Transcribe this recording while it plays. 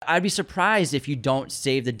I'd be surprised if you don't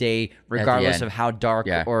save the day, regardless of how dark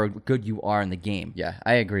or good you are in the game. Yeah,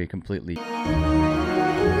 I agree completely.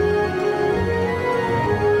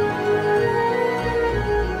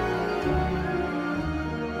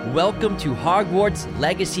 Welcome to Hogwarts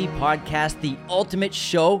Legacy Podcast, the ultimate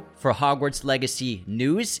show for Hogwarts Legacy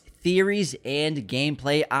news, theories, and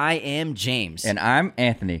gameplay. I am James. And I'm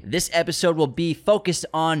Anthony. This episode will be focused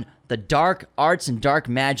on the dark arts and dark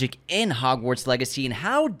magic in Hogwarts Legacy, and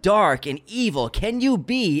how dark and evil can you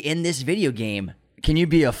be in this video game? Can you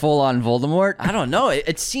be a full-on Voldemort? I don't know.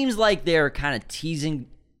 It seems like they're kind of teasing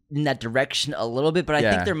in that direction a little bit, but I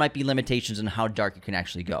think there might be limitations on how dark you can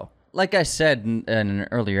actually go. Like I said in an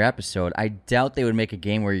earlier episode, I doubt they would make a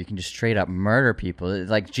game where you can just straight up murder people, it's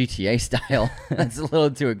like GTA style. That's a little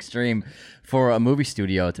too extreme for a movie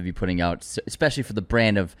studio to be putting out, especially for the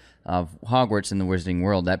brand of Hogwarts in the Wizarding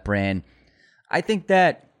World. That brand, I think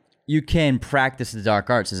that you can practice the dark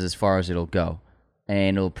arts as far as it'll go,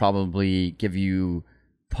 and it'll probably give you,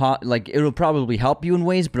 it'll probably help you in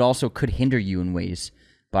ways, but also could hinder you in ways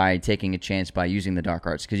by taking a chance by using the dark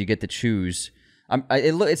arts, because you get to choose.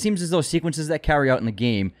 It seems as though sequences that carry out in the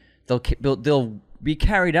game, they'll be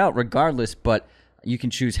carried out regardless, but you can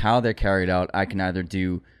choose how they're carried out. I can either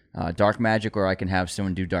do dark magic, or I can have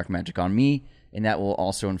someone do dark magic on me, and that will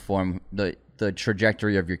also inform the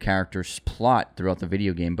trajectory of your character's plot throughout the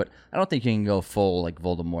video game. But I don't think you can go full like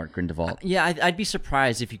Voldemort, Grindelwald. Yeah, I'd be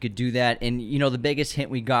surprised if you could do that. And, you know, the biggest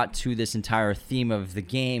hint we got to this entire theme of the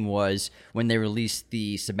game was when they released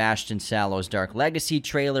the Sebastian Sallow's Dark Legacy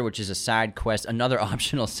trailer, which is a side quest, another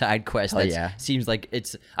optional side quest that seems like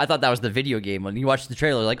it's... I thought that was the video game. When you watch the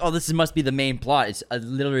trailer, like, oh, this must be the main plot. It's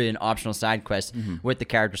literally an optional side quest with the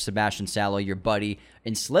character Sebastian Sallow, your buddy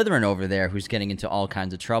in Slytherin over there, who's getting into all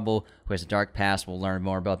kinds of trouble, who has a dark past. We'll learn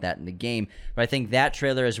more about that in the game. But I think that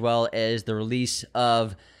trailer, as well as the release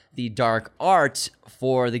of the dark art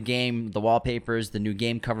for the game, the wallpapers, the new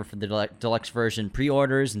game cover for the deluxe version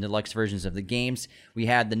pre-orders and deluxe versions of the games, we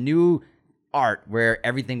had the new art where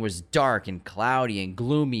everything was dark and cloudy and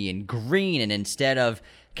gloomy and green, and instead of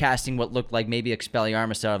casting what looked like maybe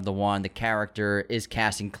Expelliarmus out of the wand, the character is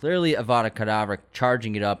casting clearly Avada Kedavra,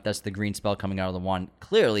 charging it up. That's the green spell coming out of the wand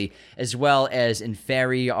clearly, as well as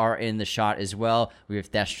Inferi are in the shot as well. We have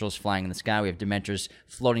Thestrals flying in the sky. We have Dementors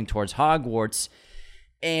floating towards Hogwarts.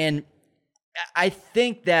 And I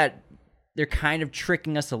think that they're kind of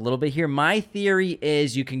tricking us a little bit here. My theory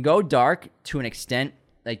is you can go dark to an extent.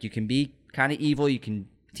 Like, you can be kind of evil. You can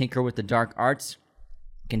tinker with the dark arts.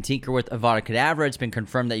 Can tinker with Avada Kedavra. It's been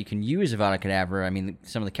confirmed that you can use Avada Kedavra. I mean,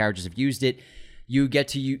 some of the characters have used it. You get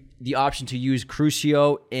to the option to use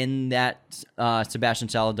Crucio in that Sebastian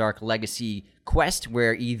Sallow Dark Legacy quest,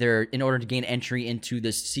 where either in order to gain entry into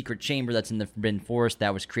this secret chamber that's in the Forbidden Forest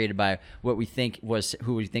that was created by who we think was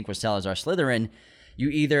Salazar Slytherin,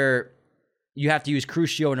 you have to use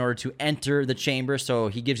Crucio in order to enter the chamber. So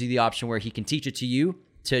he gives you the option where he can teach it to you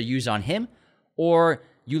to use on him, or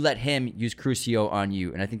you let him use Crucio on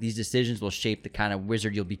you. And I think these decisions will shape the kind of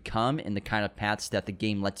wizard you'll become and the kind of paths that the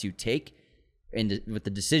game lets you take with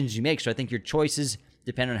the decisions you make. So I think your choices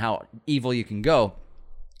depend on how evil you can go.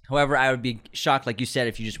 However, I would be shocked, like you said,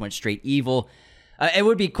 if you just went straight evil. It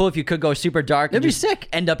would be cool if you could go super dark. It'd be sick.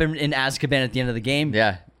 End up in Azkaban at the end of the game.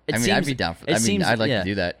 Yeah. I'd be down for that. I'd like to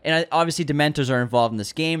do that. And obviously, Dementors are involved in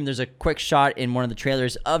this game. There's a quick shot in one of the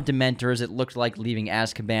trailers of Dementors. It looked like leaving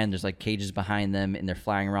Azkaban. There's like cages behind them, and they're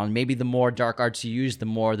flying around. Maybe the more dark arts you use, the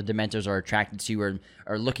more the Dementors are attracted to you, or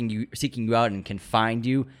are seeking you out and can find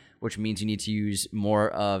you, which means you need to use more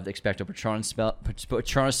of the Expecto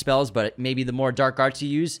Patronus spells. But maybe the more dark arts you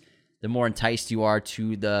use, the more enticed you are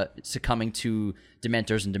to the succumbing to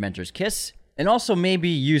Dementors and Dementors Kiss. And also maybe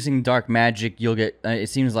using dark magic, you'll get, it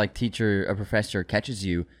seems like a professor catches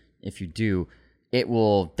you. If you do,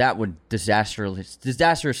 that would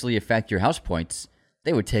disastrously affect your house points.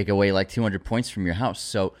 They would take away like 200 points from your house.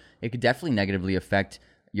 So it could definitely negatively affect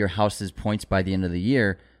your house's points by the end of the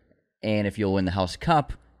year. And if you'll win the house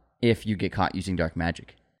cup, if you get caught using dark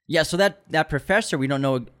magic. Yeah, so that professor, I don't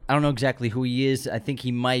know exactly who he is. I think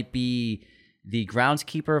he might be the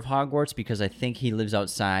groundskeeper of Hogwarts, because I think he lives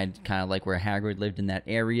outside, kind of like where Hagrid lived in that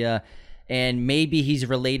area. And maybe he's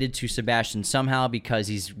related to Sebastian somehow, because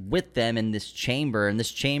he's with them in this chamber. And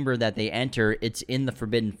this chamber that they enter, it's in the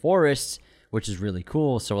Forbidden Forest, which is really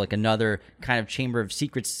cool. So like another kind of Chamber of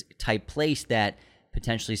Secrets type place that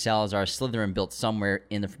potentially Salazar Slytherin built somewhere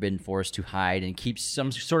in the Forbidden Forest to hide and keep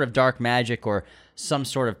some sort of dark magic or some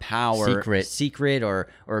sort of power, secret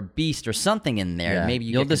or beast or something in there. Yeah. Maybe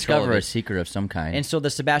you'll discover a secret of some kind. And so the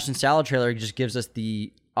Sebastian Sallow trailer just gives us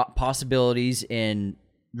the possibilities and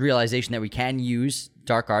realization that we can use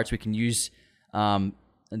dark arts. We can use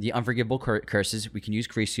the unforgivable curses. We can use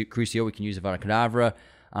Crucio. We can use Avada Kedavra.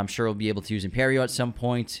 I'm sure we'll be able to use Imperio at some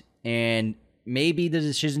point. And maybe the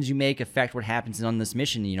decisions you make affect what happens on this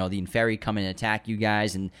mission. You know, the Inferi come and attack you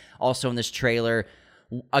guys. And also in this trailer,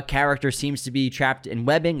 a character seems to be trapped in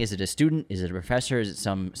webbing. Is it a student? Is it a professor? Is it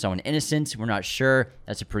someone innocent? We're not sure.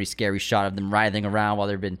 That's a pretty scary shot of them writhing around while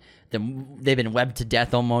they've been webbed to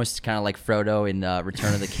death almost, kind of like Frodo in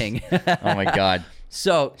Return of the King. Oh my God.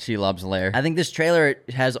 So Shelob's lair. I think this trailer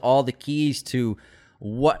has all the keys to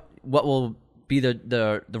what will be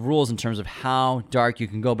the rules in terms of how dark you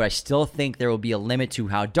can go, but I still think there will be a limit to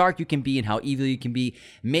how dark you can be and how evil you can be.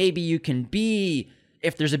 Maybe you can be,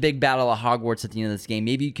 if there's a big battle of Hogwarts at the end of this game,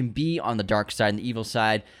 maybe you can be on the dark side and the evil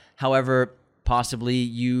side. However, possibly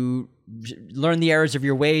you learn the errors of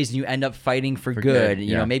your ways and you end up fighting for good.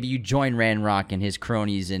 You know, maybe you join Ranrock and his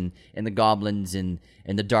cronies and the goblins and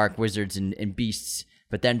the dark wizards and beasts.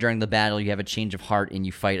 But then during the battle, you have a change of heart and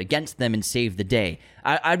you fight against them and save the day.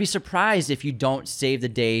 I'd be surprised if you don't save the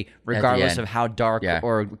day regardless of how dark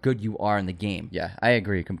or good you are in the game. Yeah, I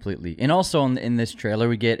agree completely. And also in this trailer,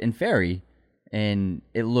 we get Inferi, and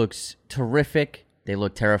it looks terrific. They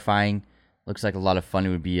look terrifying. Looks like a lot of fun. It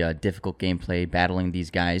would be a difficult gameplay battling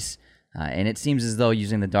these guys. And it seems as though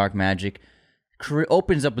using the dark magic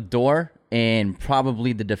opens up a door, and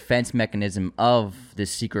probably the defense mechanism of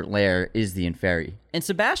this secret lair is the Inferi. And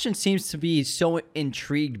Sebastian seems to be so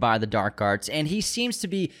intrigued by the dark arts, and he seems to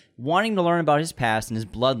be wanting to learn about his past and his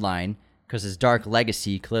bloodline, because his dark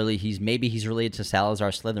legacy, clearly he's related to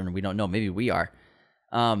Salazar Slytherin. We don't know. Maybe we are.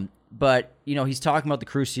 But, you know, he's talking about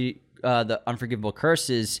the unforgivable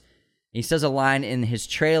curses. He says a line in his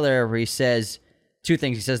trailer where he says two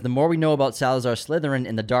things. He says, the more we know about Salazar Slytherin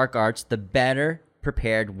and the dark arts, the better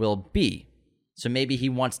prepared will be. So maybe he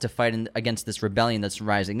wants to fight against this rebellion that's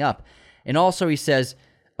rising up. And also he says,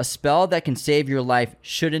 a spell that can save your life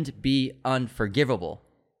shouldn't be unforgivable.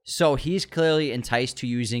 So he's clearly enticed to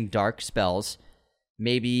using dark spells.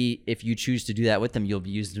 Maybe if you choose to do that with them, you'll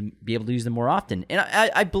be able to use them more often. And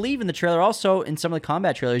I believe in the trailer also, in some of the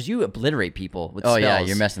combat trailers, you obliterate people with spells. Oh yeah,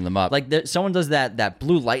 you're messing them up. Like someone does that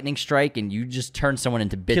blue lightning strike and you just turn someone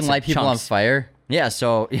into bits. You can light people on fire. Yeah,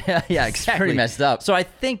 so yeah, exactly. It's pretty messed up. So I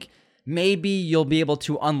think maybe you'll be able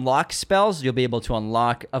to unlock spells. You'll be able to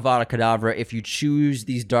unlock Avada Kedavra if you choose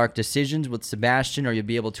these dark decisions with Sebastian, or you'll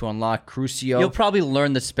be able to unlock Crucio. You'll probably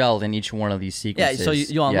learn the spell in each one of these sequences. Yeah, so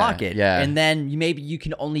you'll unlock it. Yeah. And then maybe you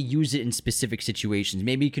can only use it in specific situations.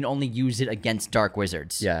 Maybe you can only use it against dark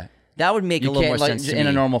wizards. Yeah. That would make a little more sense to me. In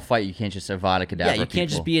a normal fight, you can't just Avada Kedavra. Yeah, you can't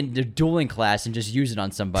just be in the dueling class and just use it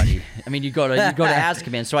on somebody. I mean, you go to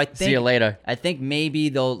Azkaban. So I think see you later. I think maybe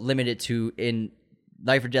they'll limit it to in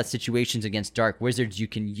life or death situations against dark wizards. You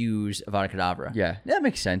can use Avada Kedavra. Yeah, that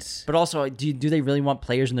makes sense. But also, do they really want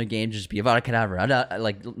players in their game to just be Avada Kedavra? I'm not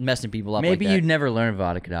like messing people up. Maybe like that. you'd never learn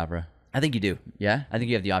Avada Kedavra. I think you do. Yeah, I think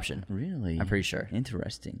you have the option. Really? I'm pretty sure.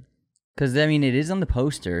 Interesting. Because I mean, it is on the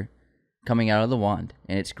poster coming out of the wand,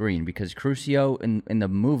 and it's green, because Crucio in the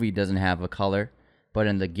movie doesn't have a color, but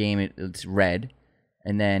in the game it's red,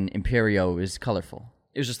 and then Imperio is colorful.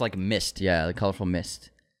 It was just like a mist. Yeah, the colorful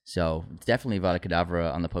mist. So it's definitely Avada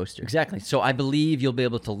Kedavra on the poster. Exactly. So I believe you'll be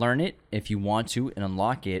able to learn it if you want to and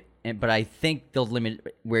unlock it, but I think they'll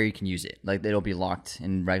limit where you can use it. Like, it'll be locked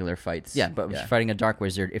in regular fights. Yeah, but fighting a dark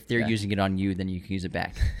wizard, if they're using it on you, then you can use it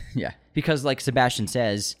back. Yeah. Because like Sebastian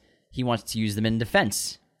says, he wants to use them in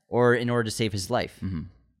defense or in order to save his life. Mm-hmm.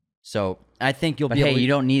 So I think you'll be able to... you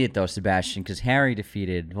don't need it, though, Sebastian, because Harry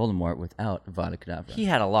defeated Voldemort without Avada Kedavra. He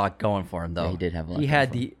had a lot going for him, though. Yeah, he did have a lot He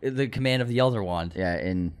had the command of the Elder Wand. Yeah,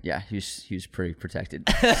 and he was pretty protected.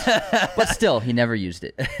 But still, he never used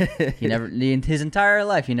it. He never... his entire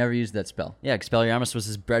life, he never used that spell. Yeah, Expelliarmus was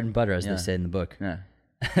his bread and butter, as they say in the book.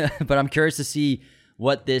 Yeah. But I'm curious to see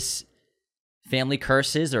what this family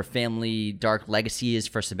curse is or family dark legacy is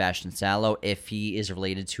for Sebastian Sallow, if he is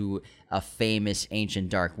related to a famous ancient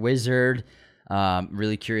dark wizard.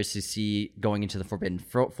 Really curious to see going into the Forbidden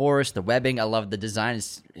Forest, the webbing. I love the design.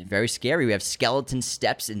 It's very scary. We have skeleton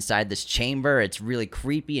steps inside this chamber. It's really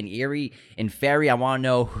creepy and eerie. Inferi, I want to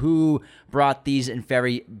know who brought these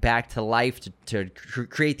Inferi back to life to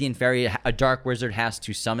create the Inferi. A dark wizard has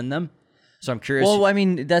to summon them. So I'm curious. Well, I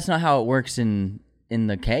mean, that's not how it works in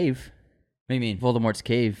the cave. What do you mean? Voldemort's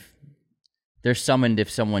cave. They're summoned if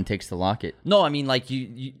someone takes the locket. No, I mean, like,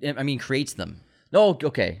 you creates them. Oh,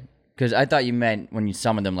 okay. Because I thought you meant when you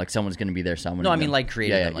summon them, like someone's going to be there summoning No, I them. mean like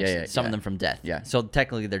creating them, like summon them from death. Yeah. So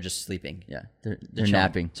technically they're just sleeping. Yeah, they're chilling.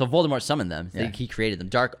 napping. So Voldemort summoned them. Yeah. He created them.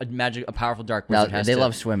 A powerful dark Now, wizard has they to,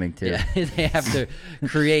 love swimming too. Yeah, they have to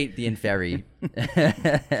create the Inferi,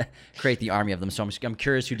 create the army of them. So I'm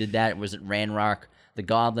curious who did that. Was it Ranrock the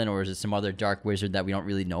Goblin, or is it some other dark wizard that we don't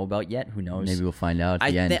really know about yet? Who knows? Maybe we'll find out at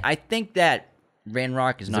the end. I think that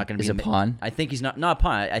Ranrock is not going to be a pawn. I think he's not a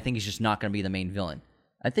pawn. I think he's just not going to be the main villain.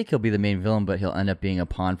 I think he'll be the main villain, but he'll end up being a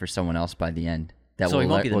pawn for someone else by the end. So he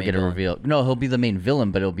won't be the main get a villain. reveal. No, he'll be the main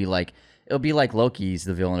villain, but it'll be like Loki's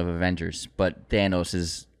the villain of Avengers, but Thanos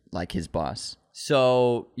is like his boss.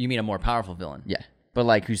 So you mean a more powerful villain? Yeah, but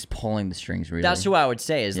like who's pulling the strings really? That's who I would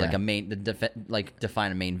say is like Yeah. a main,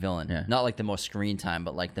 define a main villain. Yeah. Not like the most screen time,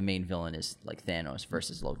 but like the main villain is like Thanos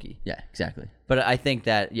versus Loki. Yeah, exactly. But I think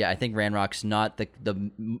that, I think Ranrock's not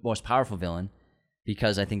the most powerful villain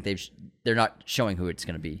because I think they're not showing who it's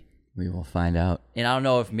going to be. We will find out. And I don't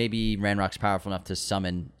know if maybe Ranrock's powerful enough to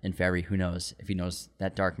summon Inferi. Who knows if he knows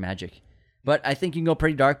that dark magic. But I think you can go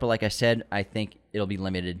pretty dark, but like I said, I think it'll be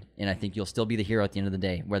limited. And I think you'll still be the hero at the end of the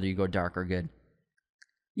day, whether you go dark or good.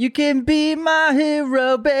 You can be my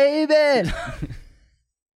hero, baby.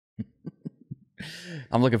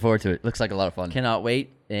 I'm looking forward to it. Looks like a lot of fun. Cannot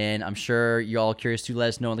wait. And I'm sure you're all curious to let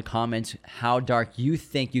us know in the comments how dark you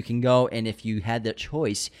think you can go. And if you had the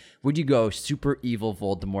choice, would you go super evil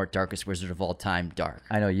Voldemort, darkest wizard of all time, dark?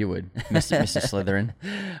 I know you would, Mr. Slytherin.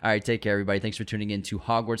 All right, take care, everybody. Thanks for tuning in to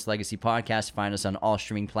Hogwarts Legacy Podcast. Find us on all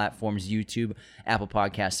streaming platforms, YouTube, Apple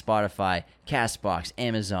Podcasts, Spotify, CastBox,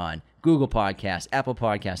 Amazon, Google Podcasts, Apple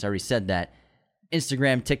Podcasts. I already said that.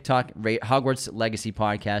 Instagram, TikTok, Hogwarts Legacy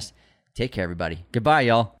Podcast. Take care, everybody. Goodbye,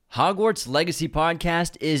 y'all. Hogwarts Legacy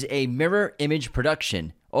Podcast is a Mirror Image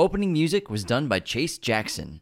production. Opening music was done by Chase Jackson.